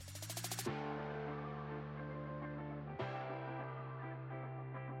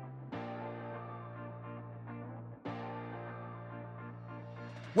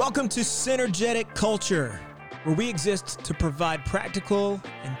Welcome to Synergetic Culture, where we exist to provide practical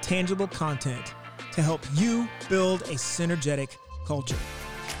and tangible content to help you build a synergetic culture.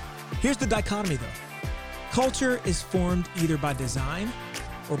 Here's the dichotomy though. Culture is formed either by design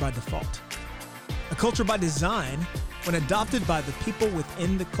or by default. A culture by design, when adopted by the people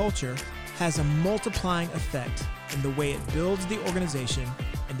within the culture, has a multiplying effect in the way it builds the organization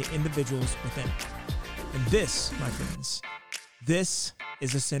and the individuals within it. And this, my friends, this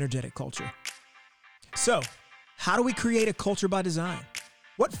is a synergetic culture. So, how do we create a culture by design?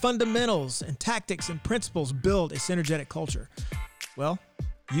 What fundamentals and tactics and principles build a synergetic culture? Well,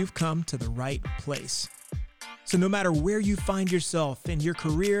 you've come to the right place. So no matter where you find yourself in your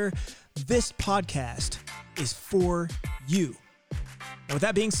career, this podcast is for you. And with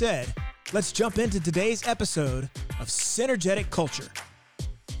that being said, let's jump into today's episode of Synergetic Culture.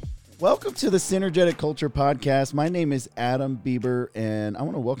 Welcome to the Synergetic Culture Podcast. My name is Adam Bieber, and I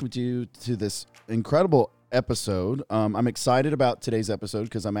want to welcome you to this incredible episode. I'm excited about today's episode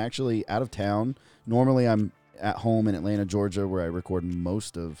because I'm actually out of town. Normally, I'm at home in Atlanta, Georgia, where I record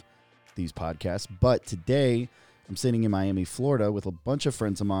most of these podcasts. But today, I'm sitting in Miami, Florida, with a bunch of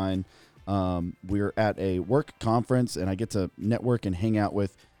friends of mine. We're at a work conference, and I get to network and hang out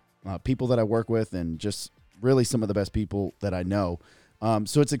with people that I work with and just really some of the best people that I know.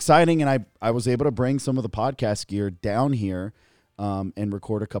 So it's exciting, and I was able to bring some of the podcast gear down here and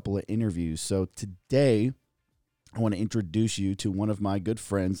record a couple of interviews. So today, I want to introduce you to one of my good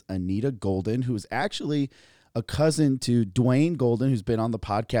friends, Anita Golden, who is actually a cousin to Dwayne Golden, who's been on the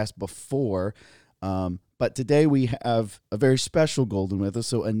podcast before. But today we have a very special Golden with us.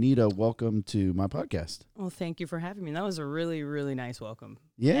 So Anita, welcome to my podcast. Well, thank you for having me. That was a really, really nice welcome.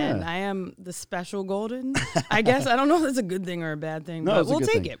 Yeah. And I am the special Golden, I guess. I don't know if it's a good thing or a bad thing, No, but it's a we'll good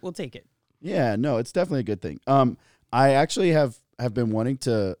take thing. it. We'll take it. Yeah, no, it's definitely a good thing. I actually have been wanting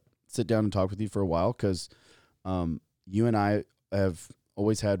to sit down and talk with you for a while because you and I have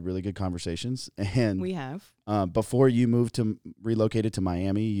always had really good conversations. And We have. before you relocated to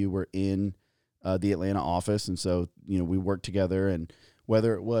Miami, you were in the Atlanta office. And so, we worked together, and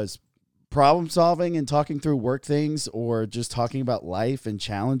whether it was problem solving and talking through work things or just talking about life and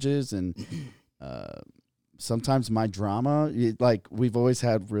challenges and sometimes my drama, we've always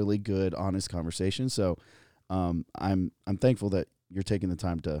had really good, honest conversations. So I'm thankful that you're taking the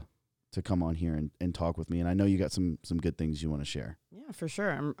time to come on here and talk with me. And I know you got some good things you want to share. Yeah, for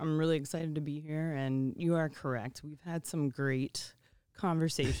sure. I'm really excited to be here, and you are correct. We've had some great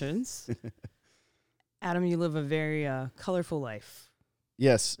conversations. Adam, you live a very colorful life.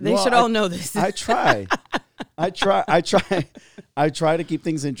 Yes. They should all know this. I try. I try to keep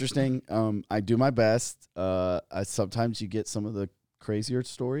things interesting. I do my best. Sometimes you get some of the crazier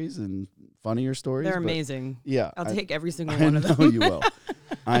stories and funnier stories. They're amazing. Yeah. I'll take every single one of them. I know you will.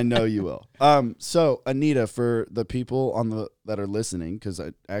 I know you will. So Anita, for the people that are listening, because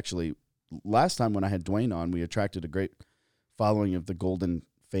actually last time when I had Dwayne on, we attracted a great following of the Golden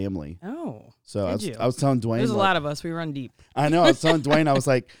family. Oh, so I was telling Dwayne, there's a lot of us. We run deep. I know. I was telling Dwayne, I was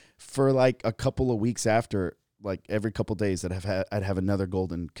like, for a couple of weeks after, every couple of days that I'd have another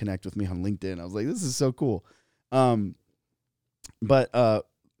Golden connect with me on LinkedIn. I was like, this is so cool. But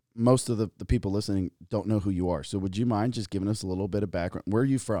most of the people listening don't know who you are. So would you mind just giving us a little bit of background? Where are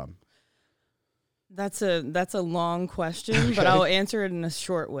you from? That's a long question, but I'll answer it in a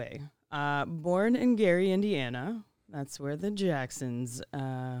short way. Born in Gary, Indiana. That's where the Jacksons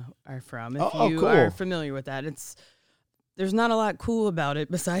are from. If you cool. are familiar with that, there's not a lot cool about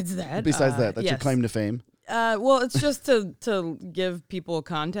it besides that. That's yes. your claim to fame. Well, it's just to give people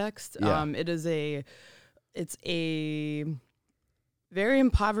context. Yeah. It's a very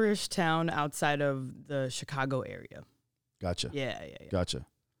impoverished town outside of the Chicago area. Gotcha. Yeah. Gotcha.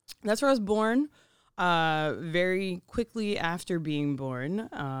 That's where I was born. Very quickly after being born,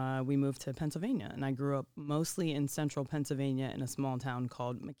 we moved to Pennsylvania, and I grew up mostly in central Pennsylvania in a small town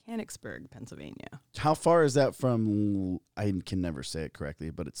called Mechanicsburg, Pennsylvania. How far is that from, I can never say it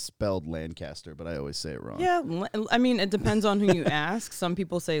correctly, but it's spelled Lancaster, but I always say it wrong. Yeah, I mean, it depends on who you ask. Some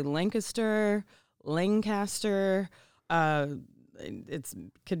people say Lancaster, Lancaster.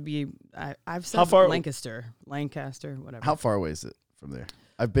 Could be, I've said Lancaster, whatever. How far away is it from there?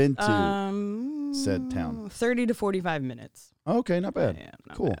 I've been to said town. 30 to 45 minutes. Okay, not bad. Yeah,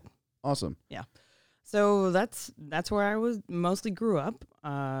 not cool. bad. Awesome. Yeah. So that's where I mostly grew up.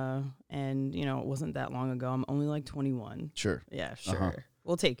 And it wasn't that long ago. I'm only 21. Sure. Yeah, sure. Uh-huh.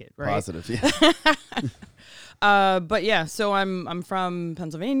 We'll take it, right? Positive, yeah. But yeah, so I'm from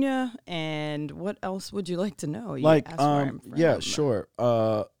Pennsylvania, and what else would you like to know? You asked where I'm from. Yeah, sure.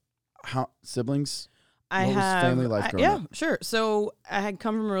 How siblings? I What was have family life growing yeah, up? sure. So I had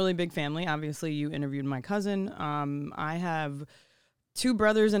come from a really big family. Obviously, you interviewed my cousin. I have 2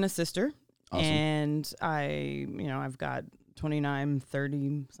 brothers and a sister, Awesome. and I've got 29,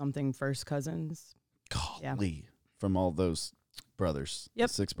 30 something first cousins. Golly, from all those brothers. Yep.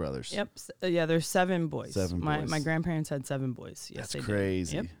 6 brothers. Yep. Yeah, there's 7 boys. 7 boys. My grandparents had 7 boys. Yes, That's they did.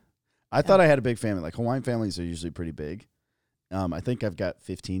 crazy. Yep. I thought I had a big family. Like Hawaiian families are usually pretty big. I think I've got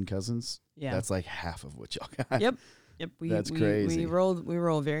 15 cousins. Yeah. That's like half of what y'all got. Yep. That's crazy. We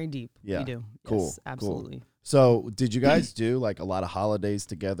roll very deep. Yeah. We do. Cool. Yes, absolutely. So, did you guys do like a lot of holidays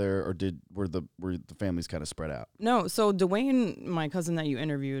together, or were the families kind of spread out? No, so Dwayne, my cousin that you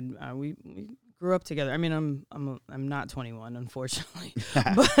interviewed, we grew up together. I mean, I'm not 21, unfortunately,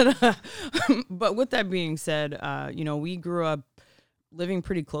 but with that being said, we grew up living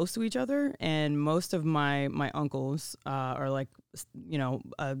pretty close to each other, and most of my uncles are like,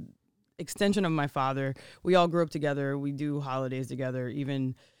 extension of my father. We all grew up together. We do holidays together.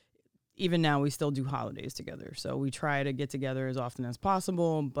 Even now, we still do holidays together. So we try to get together as often as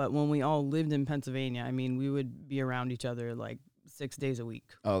possible. But when we all lived in Pennsylvania, I mean, we would be around each other like 6 days a week.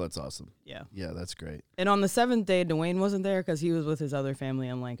 Oh, that's awesome. Yeah. Yeah, that's great. And on the 7th day, Dwayne wasn't there because he was with his other family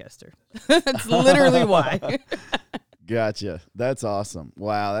in Lancaster. That's literally why. Gotcha. That's awesome.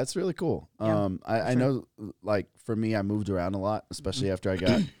 Wow, that's really cool. Yeah, I know, like, for me, I moved around a lot, especially after I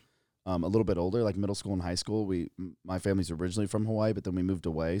got a little bit older, like middle school and high school. My family's originally from Hawaii, but then we moved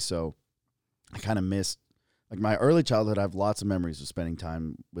away, so I kind of missed, like, my early childhood. I have lots of memories of spending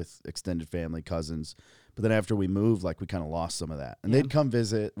time with extended family, cousins, but then after we moved, like, we kind of lost some of that. And they'd come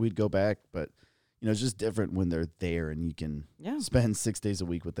visit, we'd go back, but, it's just different when they're there and you can spend 6 days a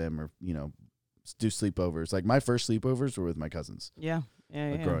week with them, or, do sleepovers. Like, my first sleepovers were with my cousins. Yeah.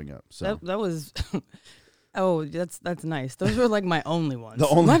 Growing up. So that was oh, that's nice. Those were like my only ones. The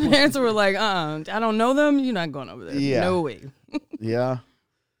only my parents were like, I don't know them. You're not going over there. Yeah. No way. yeah.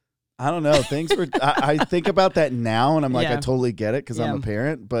 I don't know. Things were, I think about that now and I'm like, I totally get it because I'm a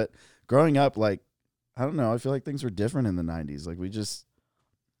parent. But growing up, like, I don't know. I feel like things were different in the 90s. Like, we just,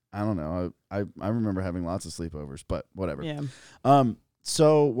 I don't know. I remember having lots of sleepovers, but whatever. Yeah.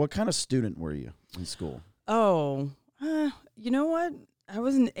 So what kind of student were you in school? Oh, you know what? I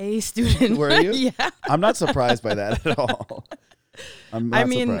was an A student. Were you? Yeah. I'm not surprised by that at all. I'm not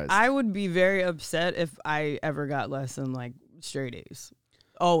surprised. I would be very upset if I ever got less than like straight A's.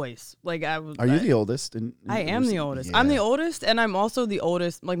 Always. Like, I was. Are you the oldest? I am the oldest. Yeah. I'm the oldest, and I'm also the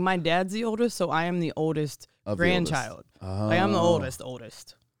oldest. Like, my dad's the oldest, so I am the oldest Of the grandchild. oldest. Like, I'm the Oh.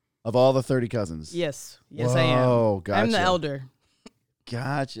 oldest. Of all the 30 cousins? Yes. Yes, I am. Oh, gotcha. I'm the elder.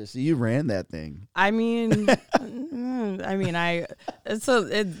 Gotcha. So you ran that thing. I mean, my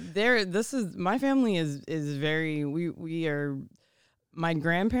family is very, we are, my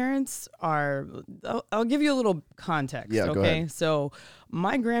grandparents are, I'll give you a little context. Yeah, okay. go ahead. So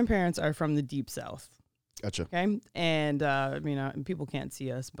my grandparents are from the Deep South. Gotcha. Okay. And, people can't see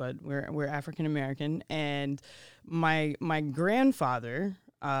us, but we're African American. And my grandfather,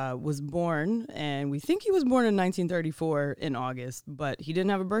 was born, and we think he was born in 1934 in August, but he didn't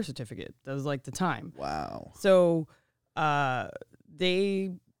have a birth certificate. That was like the time. Wow. So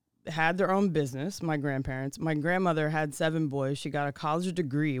they had their own business, my grandparents. My grandmother had 7 boys. She got a college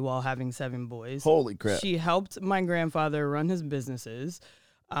degree while having 7 boys. Holy crap. She helped my grandfather run his businesses.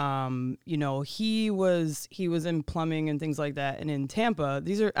 He was in plumbing and things like that. And in Tampa,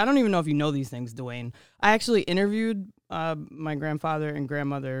 I don't even know if you know these things, Dwayne. I actually interviewed my grandfather and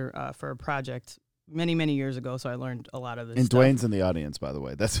grandmother for a project many, many years ago, so I learned a lot of this And stuff. Dwayne's in the audience, by the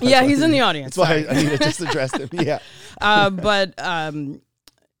way. That's he's in the audience. That's why Sorry. I need to just address him. Yeah.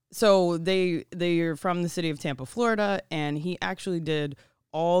 So they're from the city of Tampa, Florida, and he actually did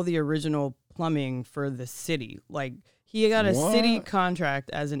all the original plumbing for the city. Like, he got a city contract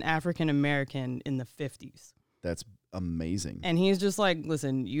as an African American in the 50s. That's amazing. And he's just like,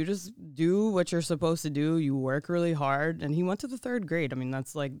 listen, you just do what you're supposed to do. You work really hard. And he went to the 3rd grade. I mean,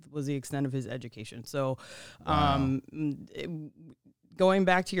 that's was the extent of his education. So, going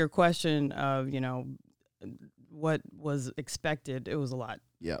back to your question of, what was expected, it was a lot.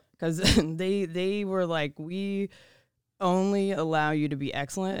 Yeah. Because they were like, we only allow you to be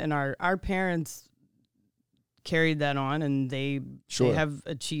excellent. And our parents carried that on, and they have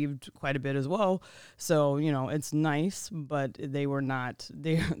achieved quite a bit as well. So, it's nice, but we weren't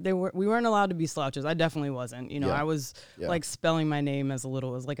allowed to be slouches. I definitely wasn't. I was like spelling my name as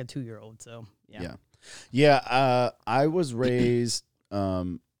like a 2-year-old. So yeah. I was raised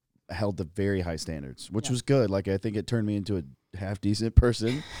held to very high standards, which was good. Like, I think it turned me into a half decent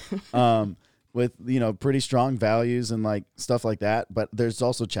person. with, pretty strong values and like stuff like that. But there's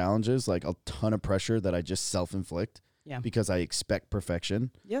also challenges, like a ton of pressure that I just self-inflict because I expect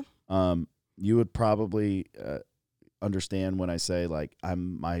perfection. Yeah. You would probably understand when I say like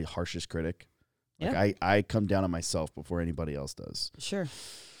I'm my harshest critic. Like I come down on myself before anybody else does. Sure.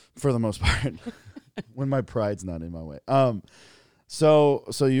 For the most part, when my pride's not in my way. So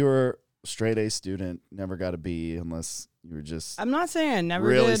you were a straight A student, never got a B unless you were just. I'm not saying I never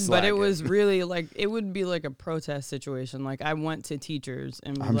really did, slacking. but it was really like it would be like a protest situation. Like I went to teachers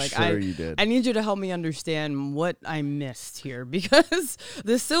and was I'm like, sure you did. I need you to help me understand what I missed here because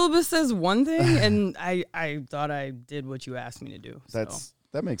the syllabus says one thing, and I thought I did what you asked me to do.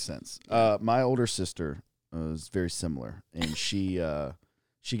 That makes sense. My older sister was very similar, and she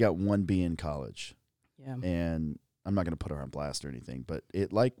got 1 B in college. Yeah. And I'm not going to put her on blast or anything, but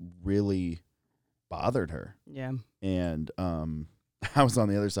it like really bothered her. Yeah. And I was on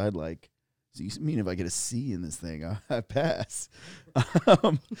the other side like, so you mean if I get a C in this thing, I pass?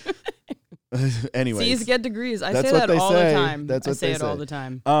 Anyways. C's get degrees. I that's say what that they all say. the time. That's I what say they it all say. the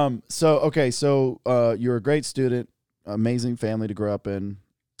time. So you're a great student, amazing family to grow up in,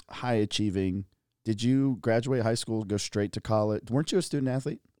 high achieving. Did you graduate high school, go straight to college? Weren't you a student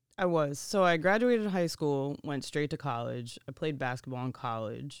athlete? I was. So I graduated high school, went straight to college. I played basketball in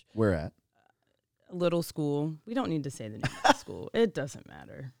college. Where at? A little school. We don't need to say the name of the school. It doesn't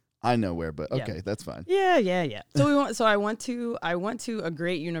matter. I know where, but Yeah. okay, that's fine. Yeah. So I went to a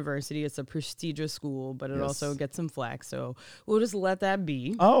great university. It's a prestigious school, but it Yes. also gets some flack. So we'll just let that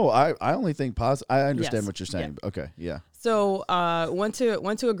be. Oh, I only think positive. I understand Yes. what you're saying. Okay, yeah. So went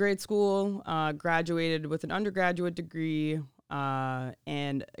to a great school, graduated with an undergraduate degree,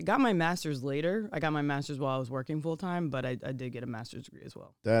 and got my master's later. I got my master's while I was working full time, but I did get a master's degree as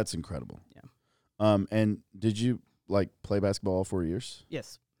well. That's incredible. Yeah. And did you like play basketball all 4 years?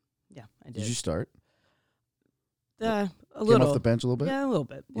 Yes. Yeah, I did. Did you start? A Came little. off the bench a little bit? Yeah, a little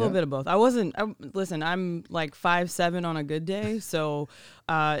bit. A Yeah? little bit of both. Listen, I'm like 5'7" on a good day. So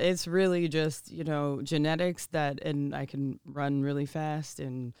it's really just, genetics and I can run really fast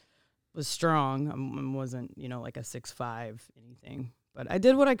and was strong. I wasn't, like a 6'5" anything. But I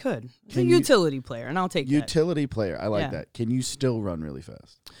did what I could. I was a utility player, and I'll take that. Utility player. I like Yeah. that. Can you still run really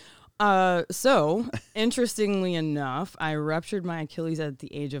fast? So, interestingly enough, I ruptured my Achilles at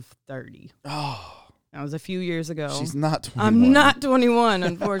the age of 30. Oh, That was a few years ago. she's not 21. I'm not 21,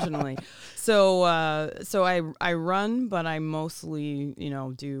 unfortunately. So I run, but I mostly,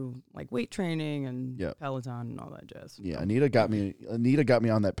 do like weight training and Yep. Peloton and all that jazz. Yeah, Anita got me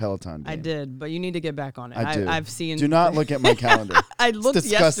on that Peloton game. I did, but you need to get back on it. I do. I've seen. Do not look at my calendar. I looked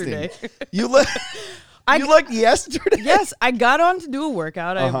disgusting. yesterday. You look. You looked yesterday. Yes, I got on to do a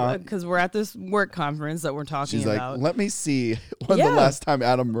workout Uh-huh. because we're at this work conference that we're talking She's about. like, let me see when the Yeah. last time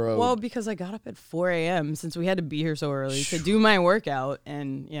Adam rode. Well, because I got up at 4 a.m. since we had to be here so early to do my workout.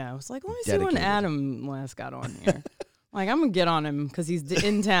 And I was like, let me see when Dedicated. Adam last got on here. Like, I'm going to get on him because he's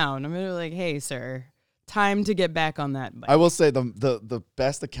in town. I'm going to be like, hey, sir, time to get back on that bike. I will say the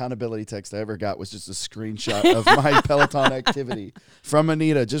best accountability text I ever got was just a screenshot of my Peloton activity from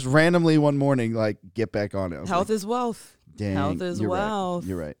Anita, just randomly one morning, like, get back on it. I was Health like, is wealth. dang, Health is you're right. wealth.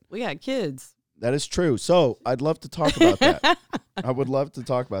 You're right. We got kids. That is true. So I'd love to talk about that. I would love to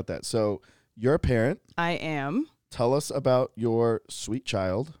talk about that. So you're a parent. I am. Tell us about your sweet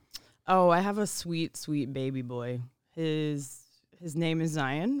child. Oh, I have a sweet, sweet baby boy. His name is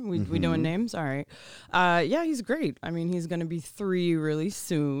Zion. We doing names? All right. Yeah, he's great. I mean, he's going to be 3 really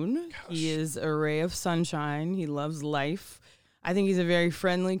soon. He is a ray of sunshine. He loves life. I think he's a very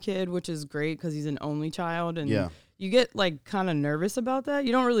friendly kid, which is great because he's an only child. And Yeah. you get like kind of nervous about that.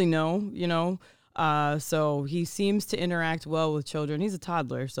 You don't really know. So he seems to interact well with children. He's a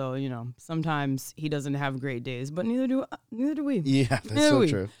toddler, so sometimes he doesn't have great days, but neither do we. Yeah, that's Neither so we.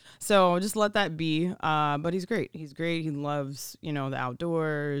 true. So just let that be. But he's great. He's great. He loves, the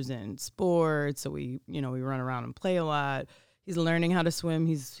outdoors and sports. So we run around and play a lot. He's learning how to swim.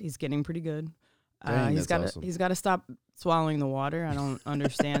 He's getting pretty good. Dang, He's that's awesome. He's got to stop swallowing the water. I don't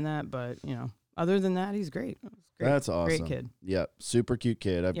understand that, but other than that, he's great. Great. That's awesome. Great kid. Yeah, super cute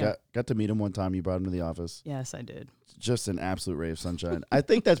kid. I've Yeah. got to meet him one time. You brought him to the office. Yes, I did. Just an absolute ray of sunshine. I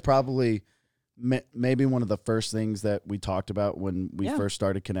think that's probably maybe one of the first things that we talked about when we Yeah. first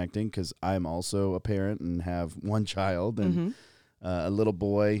started connecting, because I'm also a parent and have one child and Mm-hmm. a little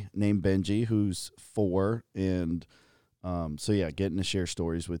boy named Benji who's 4. And so, yeah, getting to share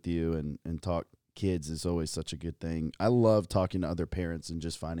stories with you and talk kids is always such a good thing. I love talking to other parents and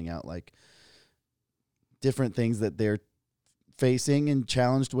just finding out, like, different things that they're facing and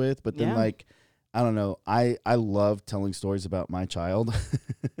challenged with. But then, Yeah. like, I don't know, I love telling stories about my child.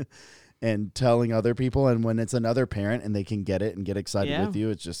 and telling other people. And when it's another parent and they can get it and get excited with you,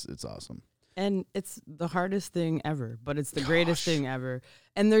 it's awesome. And it's the hardest thing ever, but it's the greatest thing ever.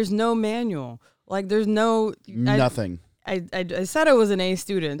 And there's no manual. Like there's nothing. I said I was an A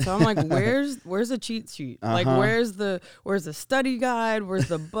student, so I'm like, where's the cheat sheet? Like where's the study guide? Where's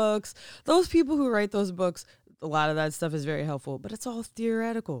the books? Those people who write those books, a lot of that stuff is very helpful, but it's all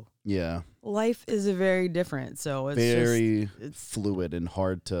theoretical. Yeah. Life is very different, so it's very fluid and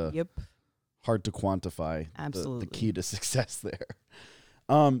hard to quantify. Absolutely. The key to success there.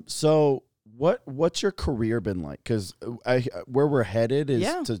 So what's your career been like? Because where we're headed is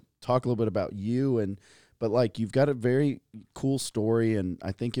to talk a little bit about you but like you've got a very cool story, and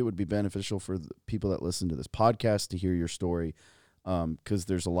I think it would be beneficial for the people that listen to this podcast to hear your story, because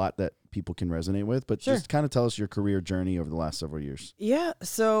there's a lot that people can resonate with. But just kind of tell us your career journey over the last several years. Yeah,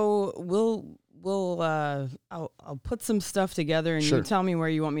 so I'll put some stuff together, and you tell me where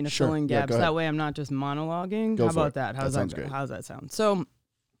you want me to fill in gaps. That way, I'm not just monologuing. How about that? How's that sound? How's that sound? So.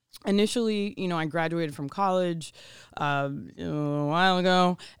 Initially, I graduated from college a while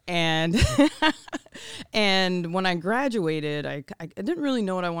ago, and and when I graduated, I didn't really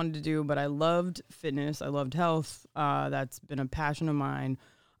know what I wanted to do, but I loved fitness. I loved health. That's been a passion of mine.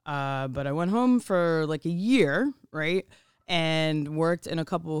 But I went home for like a year, right? And worked in a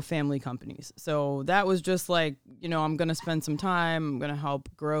couple of family companies. So that was just like, I'm going to spend some time. I'm going to help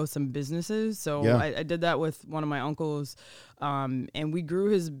grow some businesses. So I did that with one of my uncles. And we grew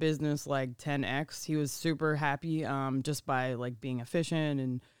his business like 10x. He was super happy just by like being efficient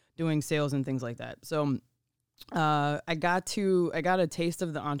and doing sales and things like that. So I got a taste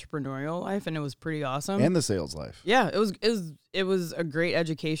of the entrepreneurial life, and it was pretty awesome. And the sales life. Yeah, it was a great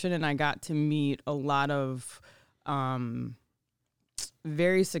education, and I got to meet a lot of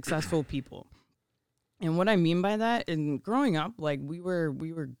very successful people. And what I mean by that, in growing up, like we were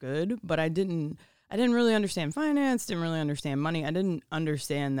good, but I didn't really understand finance, didn't really understand money. I didn't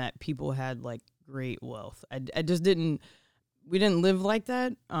understand that people had like great wealth. I just didn't. We didn't live like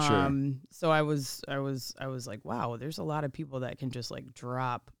that. So I was like, wow, there's a lot of people that can just like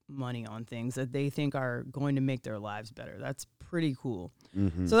drop money on things that they think are going to make their lives better. That's pretty cool.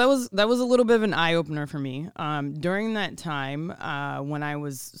 Mm-hmm. So that was a little bit of an eye opener for me. During that time, when I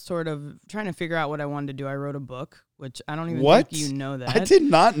was sort of trying to figure out what I wanted to do, I wrote a book, which I don't even think you know that. I did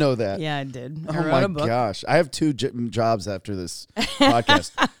not know that. Yeah, I did. I wrote a book. Gosh. I have two jobs after this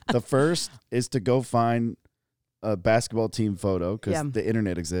podcast. The first is to go find a basketball team photo because the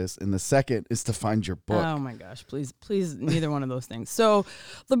internet exists, and the second is to find your book. Oh my gosh, please, neither one of those things. So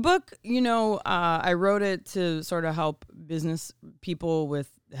the book, I wrote it to sort of help business people with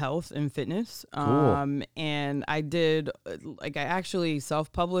health and fitness. Cool. And I did, I actually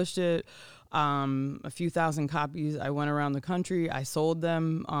self-published it. A few thousand copies. I went around the country. I sold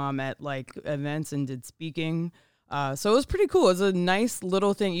them at like events and did speaking. So it was pretty cool. It was a nice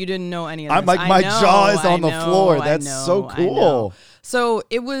little thing. You didn't know any of this. I'm like, my jaw is on the floor. That's so cool. So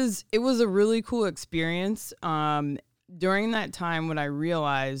it was a really cool experience. During that time, what I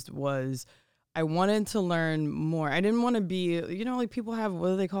realized was I wanted to learn more. I didn't want to be, like people have, what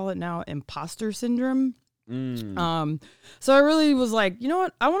do they call it now? Imposter syndrome. So I really was like, you know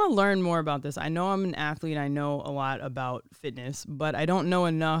what? I want to learn more about this. I know I'm an athlete. I know a lot about fitness, but I don't know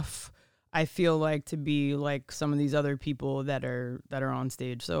enough, I feel like, to be like some of these other people that are on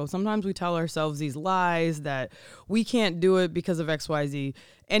stage. So sometimes we tell ourselves these lies that we can't do it because of XYZ.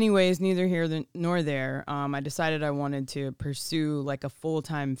 Anyways, neither here nor there. I decided I wanted to pursue like a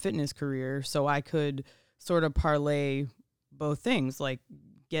full-time fitness career so I could sort of parlay both things, like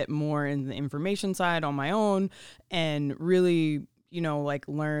get more in the information side on my own and really, like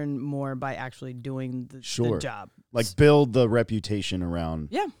learn more by actually doing the job. Like build the reputation around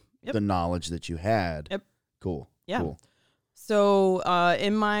Yep. the knowledge that you had. Yep. Cool. Yeah. Cool. So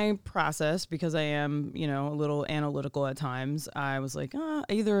in my process, because I am, a little analytical at times, I was like, I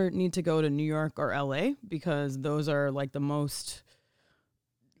either need to go to New York or LA because those are like the most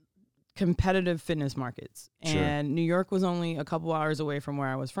competitive fitness markets. Sure. And New York was only a couple hours away from where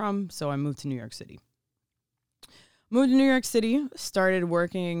I was from, so I moved to New York City. Moved to New York City, started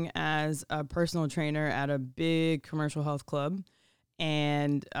working as a personal trainer at a big commercial health club.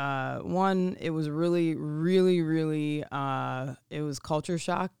 And it was really, really, really, it was culture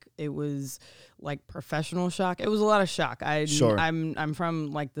shock. It was like professional shock. It was a lot of shock. I'm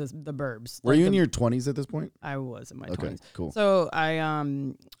from like the burbs. Were you in your 20s at this point? I was in my 20s. Okay, cool. So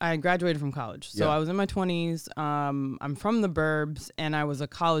I graduated from college. So I was in my 20s. I'm from the burbs, and I was a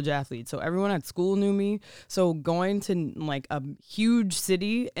college athlete. So everyone at school knew me. So going to like a huge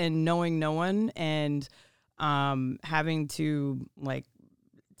city and knowing no one and having to like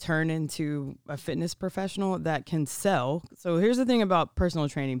turn into a fitness professional that can sell. So here's the thing about personal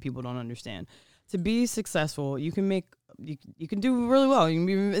training people don't understand. To be successful, you can do really well.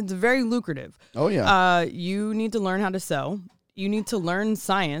 It's very lucrative. Oh, yeah. You need to learn how to sell. You need to learn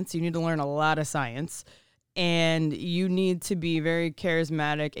science. You need to learn a lot of science. And you need to be very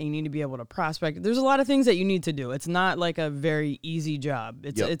charismatic, and you need to be able to prospect. There's a lot of things that you need to do. It's not like a very easy job.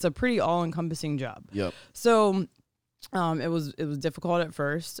 It's a pretty all-encompassing job. Yep. So it was difficult at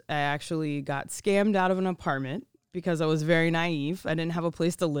first. I actually got scammed out of an apartment because I was very naive. I didn't have a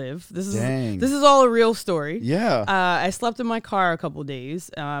place to live. This is all a real story. Yeah. I slept in my car a couple days,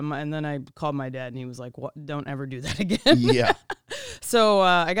 and then I called my dad, and he was like, "What? Don't ever do that again." Yeah. So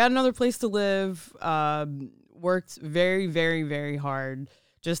I got another place to live. Worked very, very, very hard.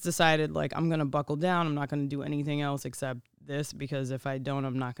 Just decided, like, I'm gonna buckle down. I'm not gonna do anything else except this, because if I don't,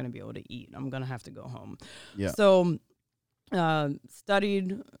 I'm not gonna be able to eat. I'm gonna have to go home. Yeah. So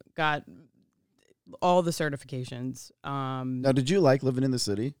studied, got all the certifications. Now, did you like living in the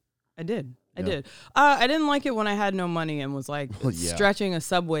city? I did. Yeah. I did. I didn't like it when I had no money and was like stretching a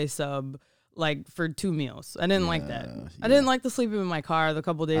Subway sub like for 2 meals. I didn't like that. I didn't like the sleeping in my car the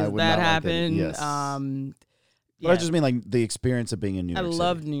couple days that happened. Like but I just mean like the experience of being in New York City. I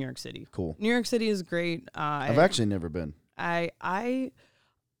loved New York City. Cool. New York City is great. I've actually never been. I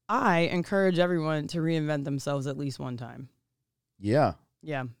encourage everyone to reinvent themselves at least one time. Yeah.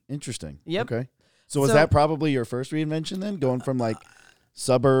 Yeah. Interesting. Yep. Okay. So was that probably your first reinvention then, going from like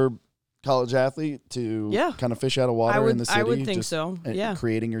suburb college athlete to kind of fish out of water in the city? I would think so. Yeah.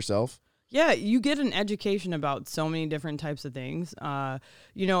 Creating yourself. Yeah, you get an education about so many different types of things.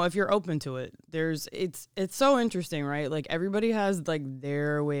 If you're open to it, it's so interesting, right? Like everybody has like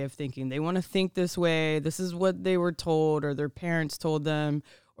their way of thinking. They want to think this way. This is what they were told, or their parents told them,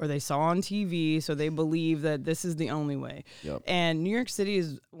 or they saw on TV, so they believe that this is the only way. Yep. And New York City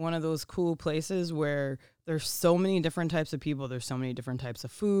is one of those cool places where there's so many different types of people. There's so many different types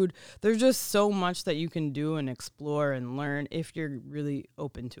of food. There's just so much that you can do and explore and learn if you're really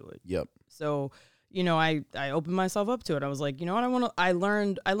open to it. Yep. So, I opened myself up to it. I was like, you know what, I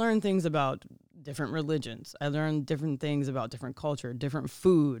learned things about different religions. I learned different things about different culture, different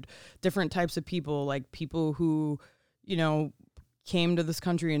food, different types of people, like people who, came to this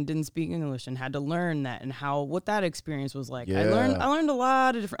country and didn't speak English and had to learn that, and what that experience was like. Yeah. I learned a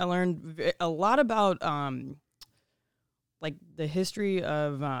lot of different. I learned a lot about like the history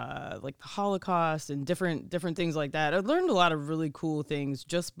of like the Holocaust and different things like that. I learned a lot of really cool things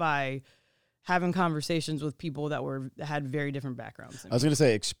just by having conversations with people that had very different backgrounds. I was going to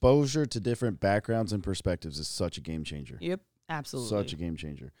say exposure to different backgrounds and perspectives is such a game changer. Yep, absolutely. Such a game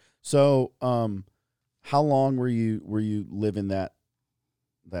changer. So, how long were you living that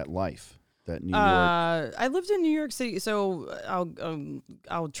life, that New York? I lived in New York City, so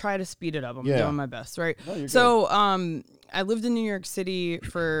I'll try to speed it up. I'm doing my best, right? No, so I lived in New York City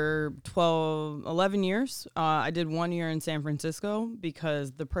for 11 years. I did 1 year in San Francisco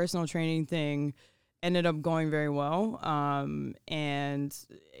because the personal training thing ended up going very well. And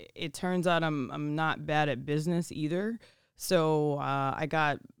it turns out I'm not bad at business either. So I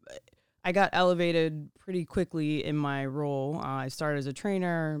got elevated pretty quickly in my role. I started as a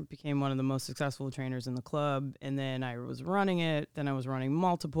trainer, became one of the most successful trainers in the club, and then I was running it. Then I was running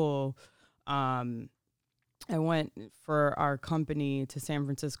multiple. I went for our company to San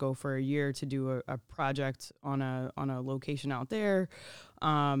Francisco for a year to do a project on a location out there.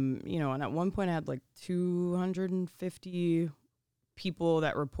 And at one point I had like 250 people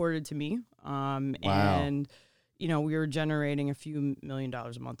that reported to me. Wow. And we were generating a few $1 million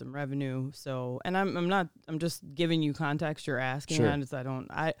a month in revenue. So, and I'm just giving you context. You're asking.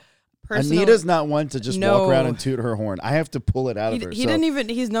 Sure. Personally, Anita's not one to just walk around and toot her horn. I have to pull it out of her. He didn't even.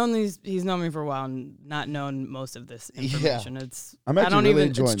 He's known me for a while and not known most of this information. Yeah. I'm actually really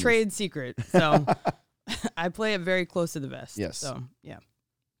enjoying it's trade secret. So I play it very close to the vest. Yes. So yeah.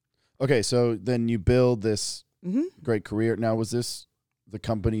 Okay, so then you build this great career. Now, was this the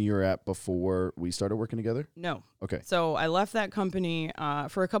company you were at before we started working together? No. Okay. So I left that company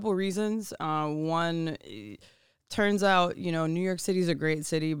for a couple of reasons. One, turns out, New York City is a great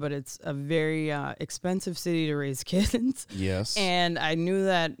city, but it's a very expensive city to raise kids. Yes. And I knew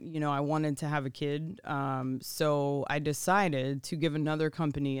that, I wanted to have a kid. So I decided to give another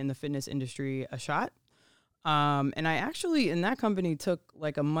company in the fitness industry a shot. And I actually, in that company, took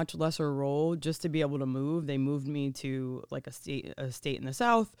like a much lesser role just to be able to move. They moved me to like a state in the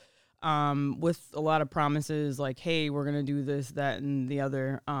South, with a lot of promises like, hey, we're going to do this, that, and the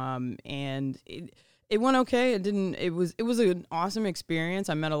other. And it went okay. It was an awesome experience.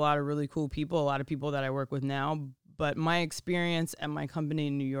 I met a lot of really cool people, a lot of people that I work with now, but my experience at my company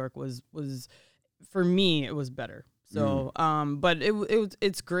in New York was for me, it was better. So, but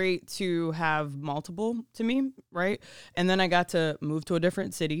it's great to have multiple to me, right? And then I got to move to a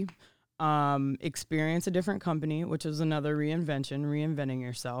different city, experience a different company, which is another reinventing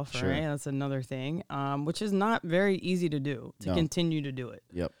yourself, Sure. right? That's another thing, which is not very easy to do, to continue to do it.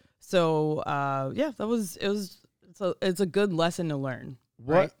 Yep. So, it's a good lesson to learn.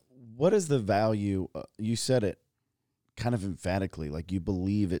 Right? What is the value? You said it kind of emphatically, like you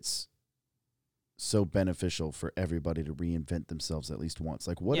believe it's so beneficial for everybody to reinvent themselves at least once.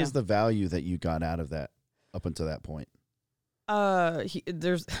 Like, what is the value that you got out of that up until that point?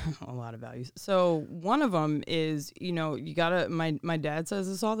 There's a lot of values. So one of them is, you gotta, my dad says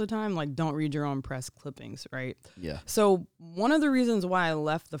this all the time, like, don't read your own press clippings, right? Yeah. So one of the reasons why I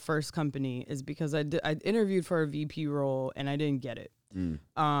left the first company is because I interviewed for a VP role and I didn't get it.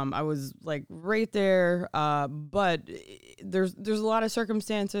 I was like right there, but there's a lot of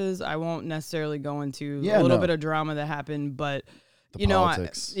circumstances. I won't necessarily go into a little bit of drama that happened, but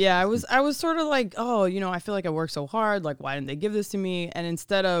politics. I was sort of like, I feel like I worked so hard. Like, why didn't they give this to me? And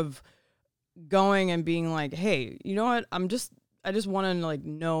instead of going and being like, hey, you know what? I just want to like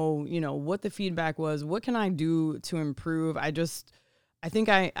know, what the feedback was. What can I do to improve? I think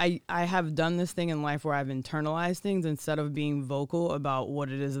I have done this thing in life where I've internalized things instead of being vocal about what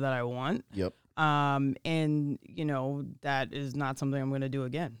it is that I want. Yep. And that is not something I'm going to do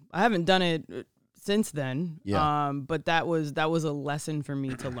again. I haven't done it since then. Yeah. But that was a lesson for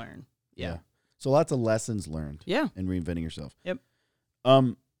me to learn. Yeah. So lots of lessons learned. Yeah. In reinventing yourself. Yep.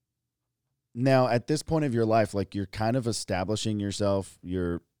 Now at this point of your life, like you're kind of establishing yourself,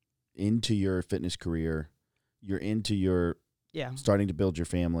 you're into your fitness career, you're into your starting to build your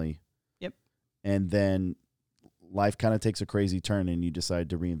family. Yep. And then life kind of takes a crazy turn and you decide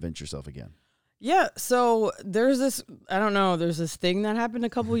to reinvent yourself again. Yeah. So there's this thing that happened a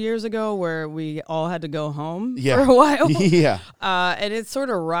couple years ago where we all had to go home for a while. Yeah. And it sort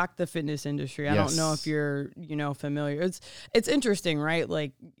of rocked the fitness industry. I don't know if you're, familiar. It's interesting, right?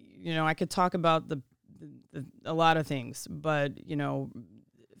 Like, I could talk about a lot of things, but,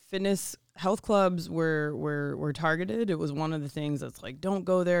 fitness health clubs were targeted. It was one of the things that's like, don't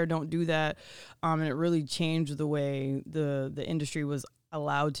go there, don't do that. And it really changed the way the industry was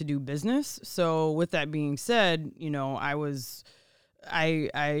allowed to do business. So with that being said,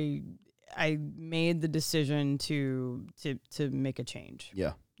 I made the decision to make a change.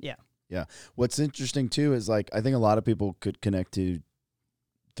 Yeah. Yeah. Yeah. What's interesting too is like, I think a lot of people could connect to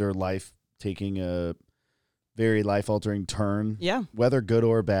their life taking a very life-altering turn. Yeah. Whether good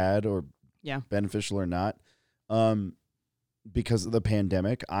or bad or beneficial or not. Because of the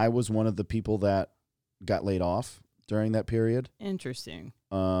pandemic, I was one of the people that got laid off during that period. Interesting.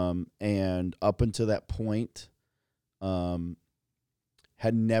 And up until that point,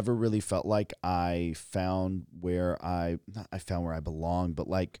 had never really felt like I found where I belong, but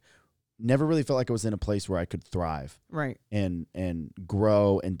like never really felt like I was in a place where I could thrive. Right. And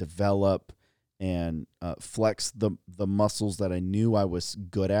grow and develop and flex the muscles that I knew I was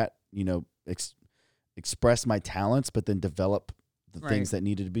good at, express my talents, but then develop the things that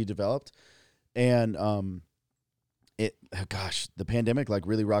needed to be developed. And the pandemic like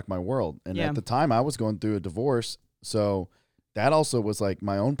really rocked my world. And at the time I was going through a divorce. So that also was like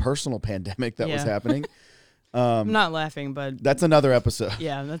my own personal pandemic that was happening. I'm not laughing, but that's another episode.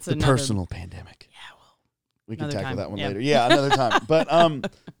 Yeah, that's the personal pandemic. Yeah, well, we can tackle that one later. Yeah, another time. But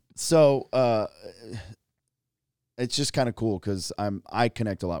so it's just kind of cool because I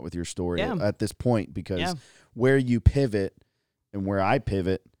connect a lot with your story at this point because where you pivot and where I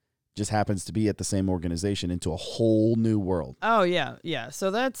pivot just happens to be at the same organization into a whole new world. Oh yeah, yeah.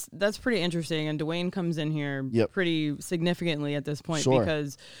 So that's pretty interesting. And Dwayne comes in here pretty significantly at this point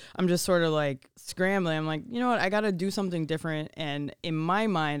because I'm just sort of like scrambling. I'm like, you know what? I got to do something different. And in my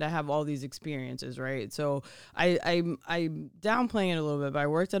mind, I have all these experiences, right? So I'm downplaying it a little bit, but I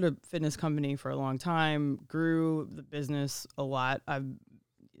worked at a fitness company for a long time, grew the business a lot. I've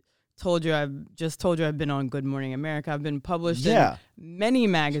just told you I've been on Good Morning America. I've been published in many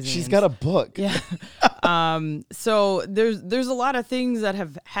magazines. She's got a book. Yeah. So there's a lot of things that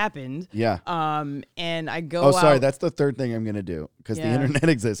have happened. Yeah. And I go Oh, sorry. That's the third thing I'm going to do because the Yeah. internet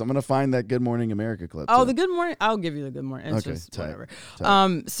exists. I'm going to find that Good Morning America clip. Oh, too. the Good Morning. I'll give you the Good Morning. It's Okay, just tight, whatever.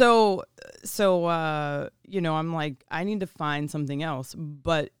 tight. So I'm like, I need to find something else.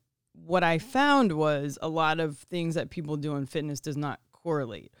 But what I found was a lot of things that people do in fitness does not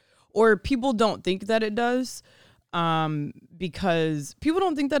correlate. Or people don't think that it does. because people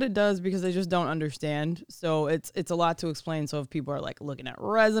don't think that it does because they just don't understand. So it's a lot to explain. So if people are like looking at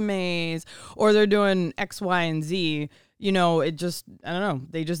resumes or they're doing X, Y, and Z, you know, it just, I don't know,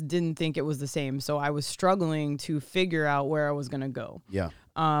 they just didn't think it was the same. So I was struggling to figure out where I was going to go. Yeah.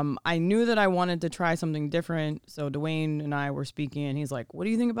 I knew that I wanted to try something different. So Dwayne and I were speaking and he's like, what do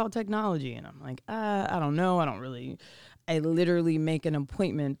you think about technology? And I'm like, I don't know. I literally make an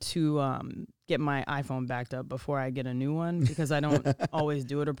appointment to get my iPhone backed up before I get a new one because I don't always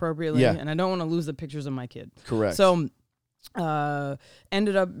do it appropriately. Yeah. And I don't want to lose the pictures of my kid. Correct. So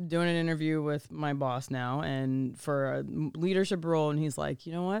ended up doing an interview with my boss now and for a leadership role. And he's like,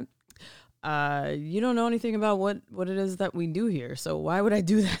 you know what? You don't know anything about what it is that we do here. So why would I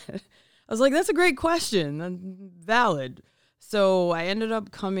do that? I was like, that's a great question. That's valid. So I ended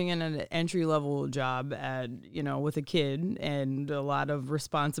up coming in at an entry-level job with a kid and a lot of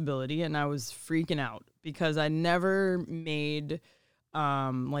responsibility. And I was freaking out because I never made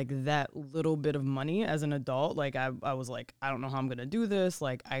like that little bit of money as an adult. Like I was like, I don't know how I'm going to do this.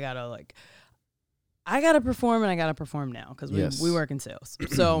 Like I gotta perform and I gotta perform now because we work in sales.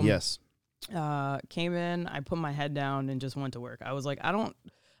 So yes. Came in, I put my head down and just went to work. I was like, I don't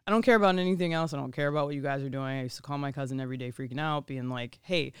care about anything else. I don't care about what you guys are doing. I used to call my cousin every day freaking out, being like,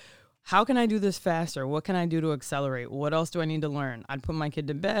 hey, how can I do this faster? What can I do to accelerate? What else do I need to learn? I'd put my kid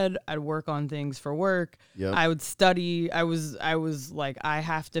to bed. I'd work on things for work. Yep. I would study. I was like, I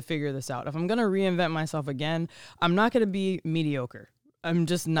have to figure this out. If I'm going to reinvent myself again, I'm not going to be mediocre. I'm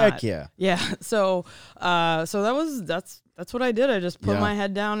just not. Heck yeah. Yeah. So that's what I did. I just put my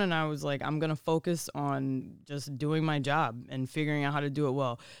head down and I was like, I'm going to focus on just doing my job and figuring out how to do it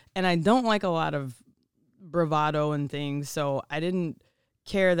well. And I don't like a lot of bravado and things. So I didn't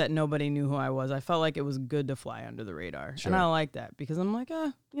care that nobody knew who I was. I felt like it was good to fly under the radar. Sure. And I like that because I'm like,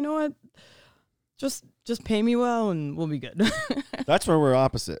 you know what? Just pay me well and we'll be good. That's where we're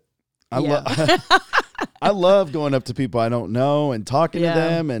opposite. I love going up to people I don't know and talking to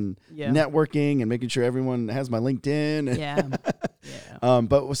them and networking and making sure everyone has my LinkedIn. And Yeah.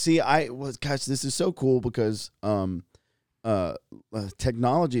 But see, gosh, this is so cool because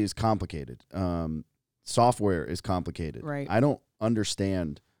technology is complicated. Software is complicated. Right. I don't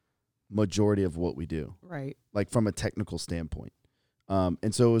understand majority of what we do. Right. Like from a technical standpoint.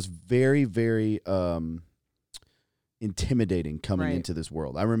 And so it was very, very intimidating coming into this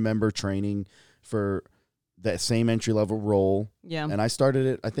world. I remember training for that same entry-level role. Yeah. And I started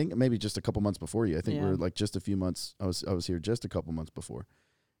it, I think maybe just a couple months before you. I think we were like just a few months. I was here just a couple months before.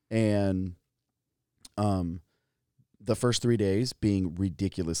 And the first 3 days being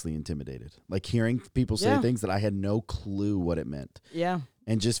ridiculously intimidated. Like hearing people say things that I had no clue what it meant. Yeah.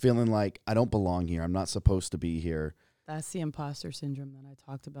 And just feeling like I don't belong here. I'm not supposed to be here. That's the imposter syndrome that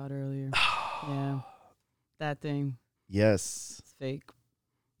I talked about earlier. Yeah. That thing. Yes. It's fake.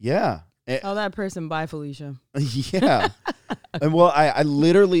 Yeah. Oh, that person. Bye, Felicia. Yeah. And well, I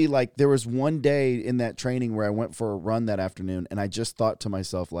literally, like, there was one day in that training where I went for a run that afternoon and I just thought to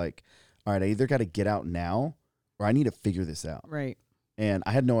myself, like, all right, I either got to get out now or I need to figure this out. Right. And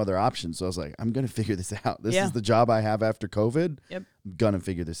I had no other option. So I was like, I'm going to figure this out. This is the job I have after COVID. Yep. I'm going to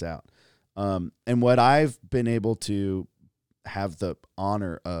figure this out. And what I've been able to have the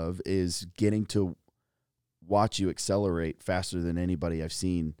honor of is getting to watch you accelerate faster than anybody I've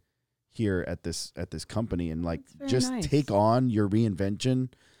seen here at this company, and like just take on your reinvention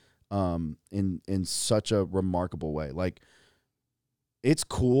in such a remarkable way. Like, it's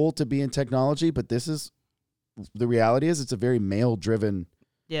cool to be in technology, but the reality is it's a very male driven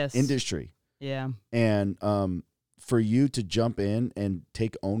industry. Yeah. And for you to jump in and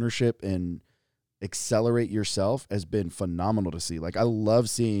take ownership and accelerate yourself has been phenomenal to see. Like, I love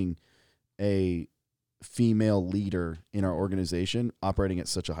seeing a female leader in our organization operating at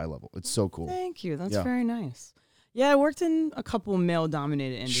such a high level. It's so cool. Thank you. That's very nice. Yeah, I worked in a couple male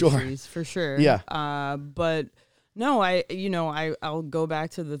dominated industries for sure. Yeah. But no, I'll go back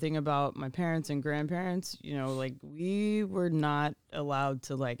to the thing about my parents and grandparents. You know, like, we were not allowed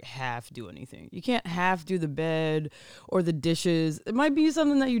to like half do anything. You can't half do the bed or the dishes. It might be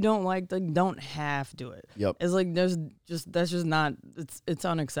something that you don't like don't half do it. Yep. It's like that's just not, it's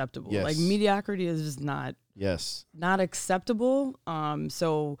unacceptable. Yes. Like, mediocrity is just not acceptable.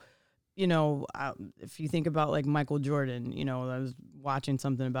 So, you know, if you think about like Michael Jordan, you know, I was watching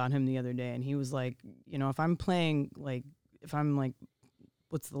something about him the other day and he was like, you know, if I'm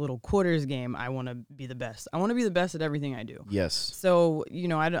what's the little quarters game, I want to be the best. I want to be the best at everything I do. Yes. So, you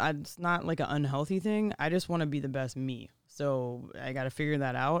know, it's not like an unhealthy thing. I just want to be the best me. So I got to figure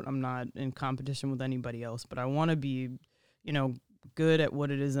that out. I'm not in competition with anybody else, but I want to be, you know, good at what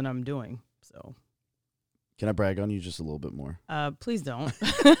it is that I'm doing. So. Can I brag on you just a little bit more? Please don't.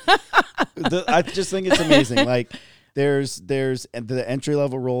 I just think it's amazing. Like there's the entry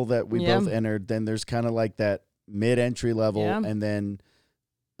level role that we both entered. Then there's kind of like that mid entry level, and then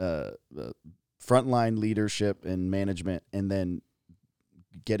frontline leadership and management, and then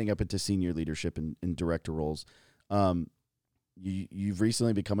getting up into senior leadership and director roles. You've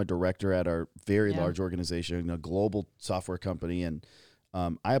recently become a director at our very large organization, a global software company, and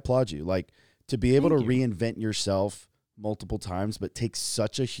I applaud you. Like to be able to reinvent yourself multiple times, but take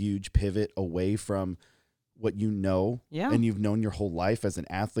such a huge pivot away from what you know and you've known your whole life as an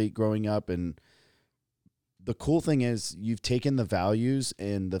athlete growing up. And the cool thing is you've taken the values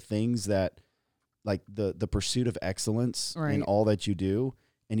and the things that like the pursuit of excellence in all that you do,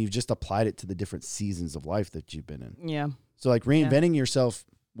 and you've just applied it to the different seasons of life that you've been in. Yeah. So like reinventing yourself,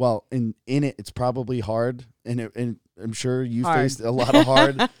 well, in it, it's probably hard, and I'm sure you faced a lot of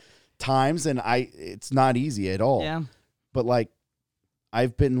hard times, and it's not easy at all. Yeah. But like,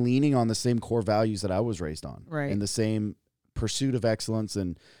 I've been leaning on the same core values that I was raised on, right? And the same pursuit of excellence,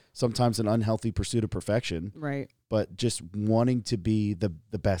 and sometimes an unhealthy pursuit of perfection, right? But just wanting to be the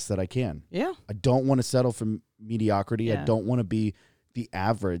best that I can. Yeah. I don't want to settle for mediocrity. Yeah. I don't want to be the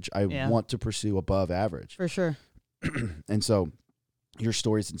average. I want to pursue above average. For sure. And so your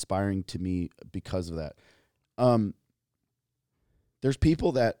story is inspiring to me because of that. There's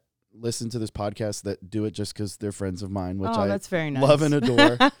people that listen to this podcast that do it just because they're friends of mine, which that's very nice. Love and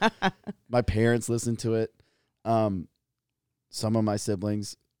adore. My parents listen to it. Some of my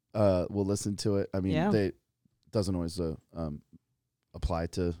siblings will listen to it. I mean, they doesn't always apply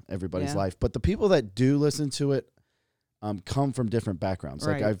to everybody's life, but the people that do listen to it come from different backgrounds.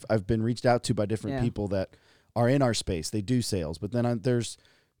 Right. Like I've been reached out to by different people that are in our space. They do sales, but then there's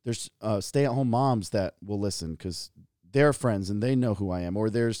stay-at-home moms that will listen because they're friends and they know who I am. Or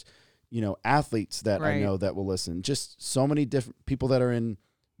there's athletes that I know that will listen. Just so many different people that are in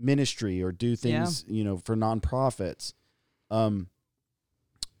ministry or do things for nonprofits.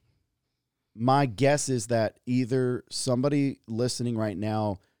 My guess is that either somebody listening right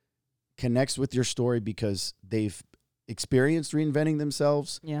now connects with your story because they've experienced reinventing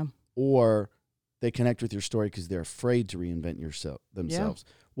themselves, or they connect with your story because they're afraid to reinvent themselves.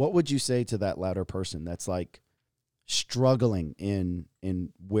 What would you say to that latter person that's like struggling in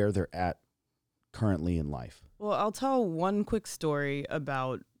where they're at currently in life? Well, I'll tell one quick story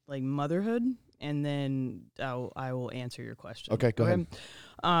about like motherhood, and then I will answer your question. Okay, go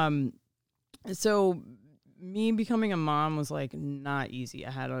ahead. So me becoming a mom was like not easy. I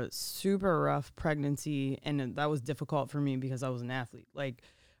had a super rough pregnancy, and that was difficult for me because I was an athlete. Like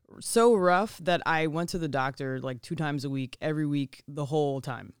so rough that I went to the doctor like 2 times a week, every week, the whole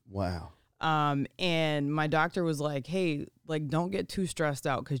time. Wow. And my doctor was like, hey, like don't get too stressed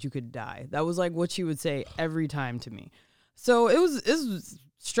out because you could die. That was like what she would say every time to me. So it was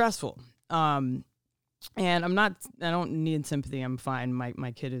stressful. And I don't need sympathy. I'm fine.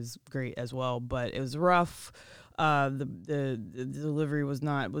 My kid is great as well, but it was rough. The delivery was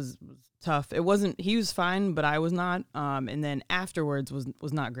tough. He was fine, but I was not. And then afterwards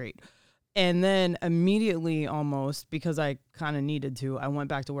was not great. And then immediately almost, because I kind of needed to, I went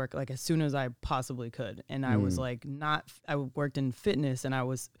back to work like as soon as I possibly could. And I was like, I worked in fitness, and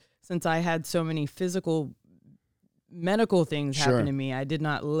since I had so many medical things happen to me, I did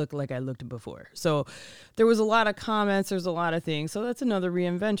not look like I looked before. So there was a lot of comments, there's a lot of things. So that's another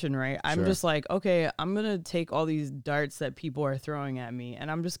reinvention, right? I'm just like, okay, I'm going to take all these darts that people are throwing at me,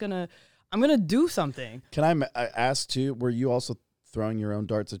 and I'm going to do something. Can I ask too, were you also throwing your own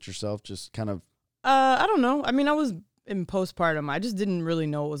darts at yourself? Just kind of, I don't know. I mean, I was in postpartum. I just didn't really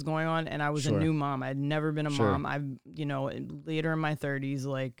know what was going on. And I was a new mom. I'd never been a mom. Later in my 30s,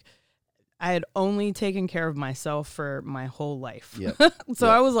 like, I had only taken care of myself for my whole life. Yep. So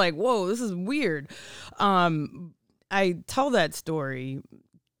I was like, whoa, this is weird. I tell that story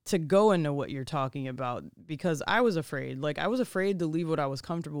to go into what you're talking about because I was afraid. Like, I was afraid to leave what I was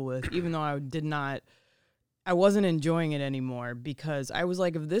comfortable with, even though I wasn't enjoying it anymore, because I was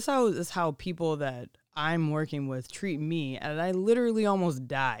like, if this is how people that I'm working with treat me, and I literally almost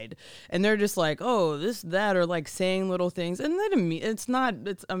died, and they're just like, oh, this, that, or like saying little things, and that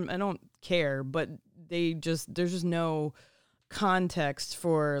I don't care, but there's just no context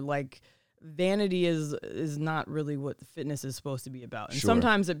for like, vanity is not really what fitness is supposed to be about. And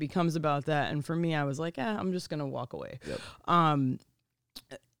sometimes it becomes about that. And for me, I was like, I'm just going to walk away. Yep.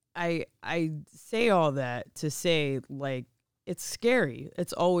 I say all that to say, like, it's scary.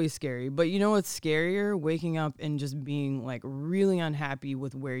 It's always scary. But you know what's scarier? Waking up and just being like really unhappy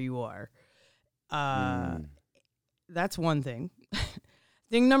with where you are. That's one thing.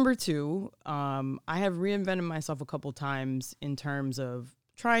 Thing number 2, I have reinvented myself a couple times in terms of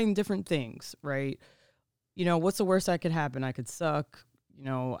trying different things, right? You know, what's the worst that could happen? I could suck. You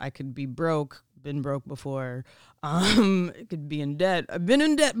know, I could be broke, been broke before. I could be in debt. I've been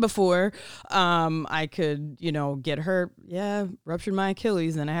in debt before. I could, you know, get hurt. Yeah, ruptured my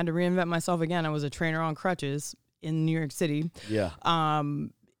Achilles, and I had to reinvent myself again. I was a trainer on crutches in New York City. Yeah.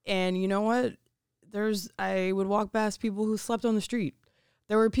 And you know what? I would walk past people who slept on the street.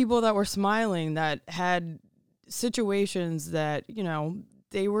 There were people that were smiling that had situations that, you know,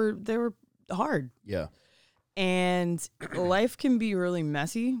 they were hard. Yeah. And life can be really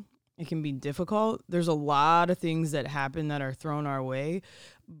messy. It can be difficult. There's a lot of things that happen that are thrown our way.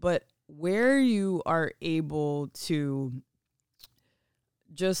 But where you are able to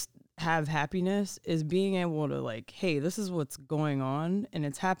just have happiness is being able to like, hey, this is what's going on and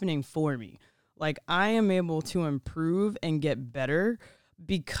it's happening for me. Like I am able to improve and get better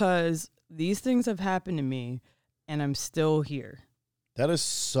because these things have happened to me and I'm still here. That is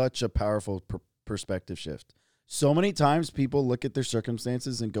such a powerful perspective shift. So many times people look at their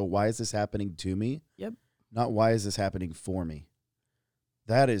circumstances and go, why is this happening to me? Yep. Not why is this happening for me?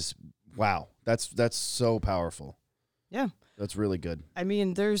 That is, wow. That's so powerful. Yeah. That's really good. I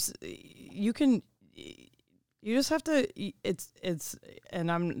mean, you just have to,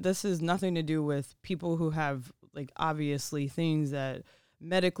 this is nothing to do with people who have like obviously things that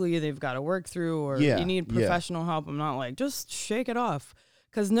medically they've got to work through or you need professional help. I'm not like, just shake it off.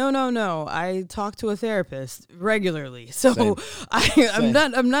 Cause no. I talk to a therapist regularly. So I'm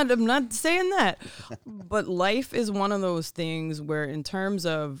not saying that, but life is one of those things where in terms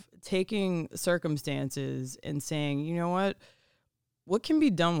of taking circumstances and saying, you know what can be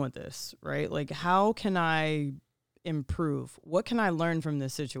done with this, right? Like, how can I improve? What can I learn from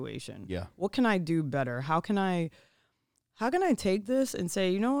this situation? Yeah. What can I do better? How can I take this and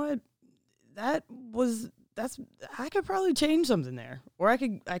say, you know what, I could probably change something there, or I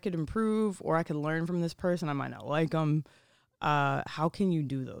could improve, or I could learn from this person. I might not like them. How can you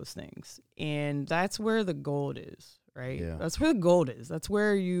do those things? And that's where the gold is, right? Yeah. That's where the gold is. That's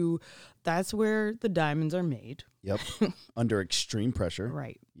where the diamonds are made. Yep. Under extreme pressure.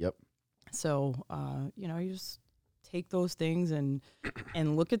 Right. Yep. So, you just take those things and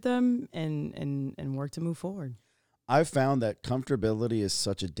look at them and work to move forward. I've found that comfortability is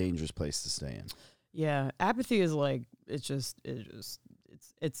such a dangerous place to stay in. Yeah, apathy is like it's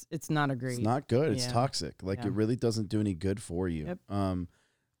not a great. It's not good. It's toxic. Like Yeah. it really doesn't do any good for you.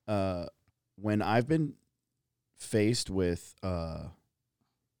 Yep. When I've been faced with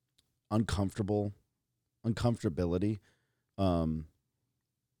uncomfortability,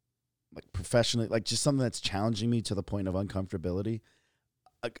 like professionally, like just something that's challenging me to the point of uncomfortability,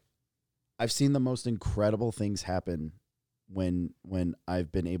 like I've seen the most incredible things happen when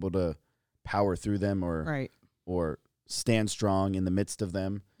I've been able to power through them or stand strong in the midst of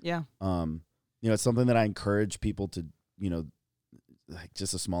them. Yeah. It's something that I encourage people to, like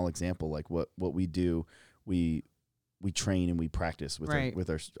just a small example, like what we do, we train and we practice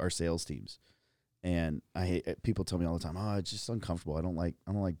with our sales teams. And I hate, people tell me all the time, oh, it's just uncomfortable. I don't like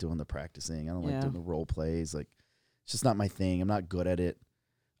doing the practicing. I don't like doing the role plays. Like it's just not my thing. I'm not good at it.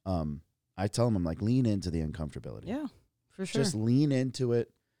 I tell them, I'm like, lean into the uncomfortability. Yeah, for sure. Just lean into it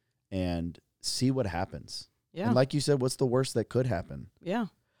and see what happens. Yeah. And like you said, what's the worst that could happen? Yeah.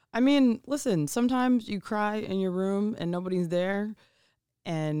 I mean, listen, sometimes you cry in your room and nobody's there,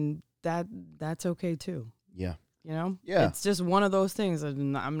 and that's okay too. Yeah. Yeah. It's just one of those things.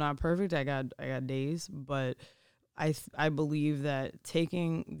 I'm not perfect. I got days, but I believe that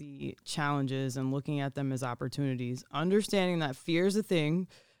taking the challenges and looking at them as opportunities, understanding that fear is a thing.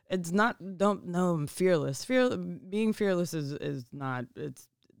 It's not, I'm fearless. Being fearless is not,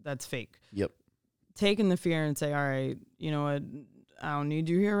 that's fake. Yep. Taking the fear and say, all right, you know what, I don't need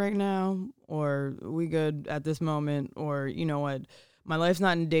you here right now, or we good at this moment, or you know what, my life's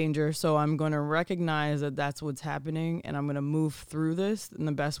not in danger, so I'm going to recognize that that's what's happening, and I'm going to move through this in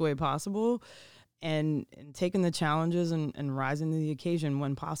the best way possible, and taking the challenges and rising to the occasion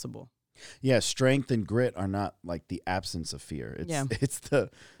when possible. Yeah, strength and grit are not like the absence of fear. It's the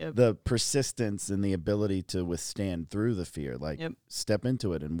persistence and the ability to withstand through the fear. Like step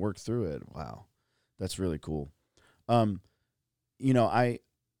into it and work through it. Wow, that's really cool. I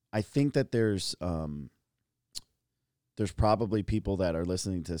think that there's probably people that are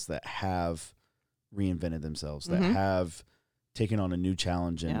listening to this that have reinvented themselves, that have taken on a new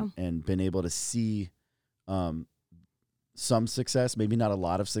challenge and been able to see some success, maybe not a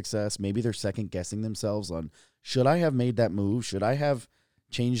lot of success. Maybe they're second guessing themselves on, should I have made that move? Should I have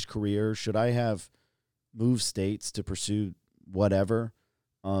changed career? Should I have moved states to pursue whatever?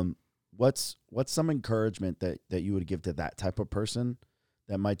 What's some encouragement that you would give to that type of person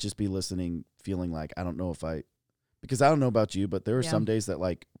that might just be listening, feeling like, I don't know if because I don't know about you, but there were some days that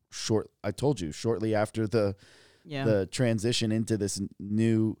like shortly after the transition into this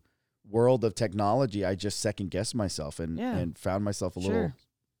new world of technology, I just second guessed myself and found myself a little,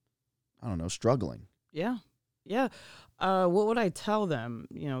 I don't know, struggling. Yeah. Yeah. What would I tell them?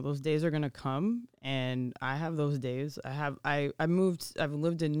 Those days are going to come, and I have those days. I've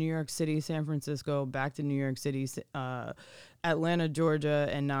lived in New York City, San Francisco, back to New York City, Atlanta, Georgia,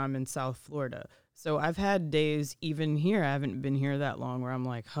 and now I'm in South Florida. So I've had days even here, I haven't been here that long, where I'm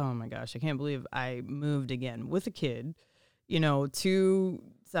like, oh my gosh, I can't believe I moved again with a kid, to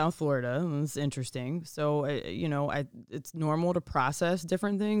South Florida. It's interesting. So, it's normal to process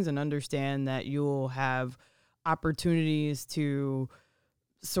different things and understand that you'll have opportunities to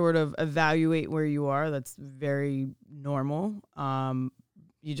sort of evaluate where you are. That's very normal.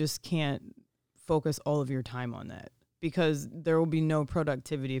 You just can't focus all of your time on that, because there will be no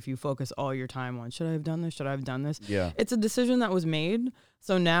productivity if you focus all your time on, should I have done this? Should I have done this? Yeah. It's a decision that was made.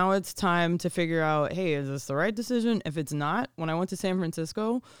 So now it's time to figure out, hey, is this the right decision? If it's not, when I went to San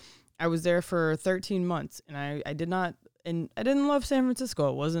Francisco, I was there for 13 months, and I didn't love San Francisco.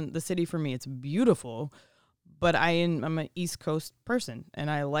 It wasn't the city for me. It's beautiful, but I'm an East Coast person, and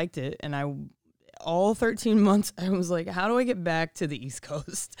I liked it. And all 13 months, I was like, how do I get back to the East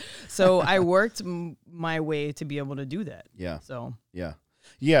Coast? So I worked my way to be able to do that. Yeah. So yeah.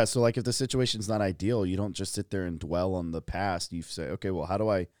 So like, if the situation's not ideal, you don't just sit there and dwell on the past. You say, okay, well, how do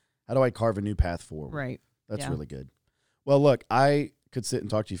I carve a new path forward? Right. That's really good. Well, look, I could sit and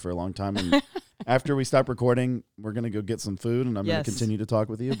talk to you for a long time, and after we stop recording, we're going to go get some food, and I'm going to continue to talk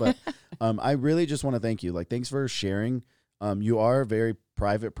with you. But I really just want to thank you. Like, thanks for sharing. You are a very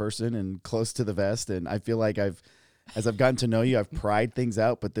private person and close to the vest, and I feel like as I've gotten to know you, I've pried things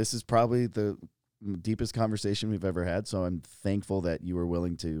out, but this is probably the deepest conversation we've ever had, so I'm thankful that you were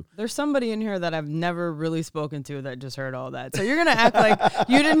willing to. There's somebody in here that I've never really spoken to that just heard all that, so you're going to act like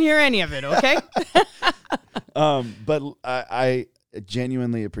you didn't hear any of it, okay? But I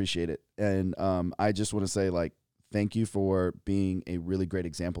genuinely appreciate it, and I just want to say, like, thank you for being a really great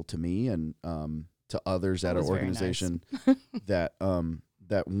example to me and to others at our organization that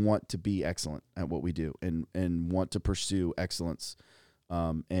want to be excellent at what we do and want to pursue excellence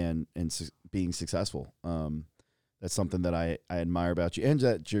and being successful. That's something that I admire about you, and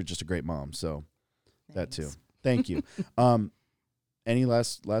that you're just a great mom. So That too. Thank you. Any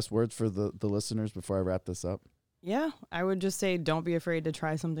last words for the listeners before I wrap this up? Yeah, I would just say don't be afraid to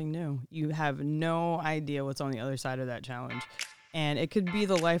try something new. You have no idea what's on the other side of that challenge. And it could be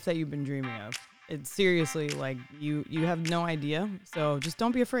the life that you've been dreaming of. It's seriously like you have no idea. So just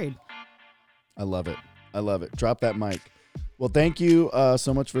don't be afraid. I love it. I love it. Drop that mic. Well, thank you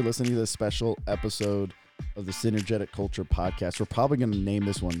so much for listening to this special episode of the Synergetic Culture Podcast. We're probably going to name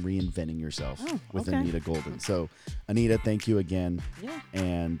this one Reinventing Yourself with Anita Golden. So, Anita, thank you again. Yeah.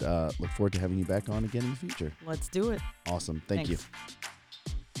 And look forward to having you back on again in the future. Let's do it. Awesome. Thank you.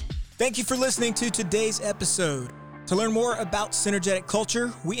 Thank you for listening to today's episode. To learn more about Synergetic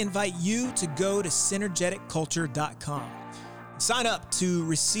Culture, we invite you to go to synergeticculture.com. Sign up to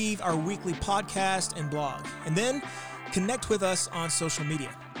receive our weekly podcast and blog, and then connect with us on social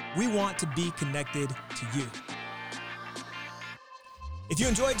media. We want to be connected to you. If you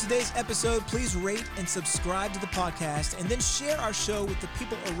enjoyed today's episode, please rate and subscribe to the podcast, and then share our show with the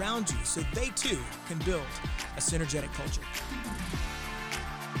people around you so they too can build a synergetic culture.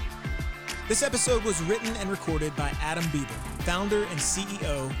 This episode was written and recorded by Adam Bieber, founder and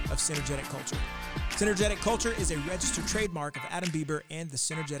CEO of Synergetic Culture. Synergetic Culture is a registered trademark of Adam Bieber and the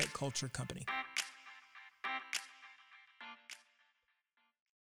Synergetic Culture Company.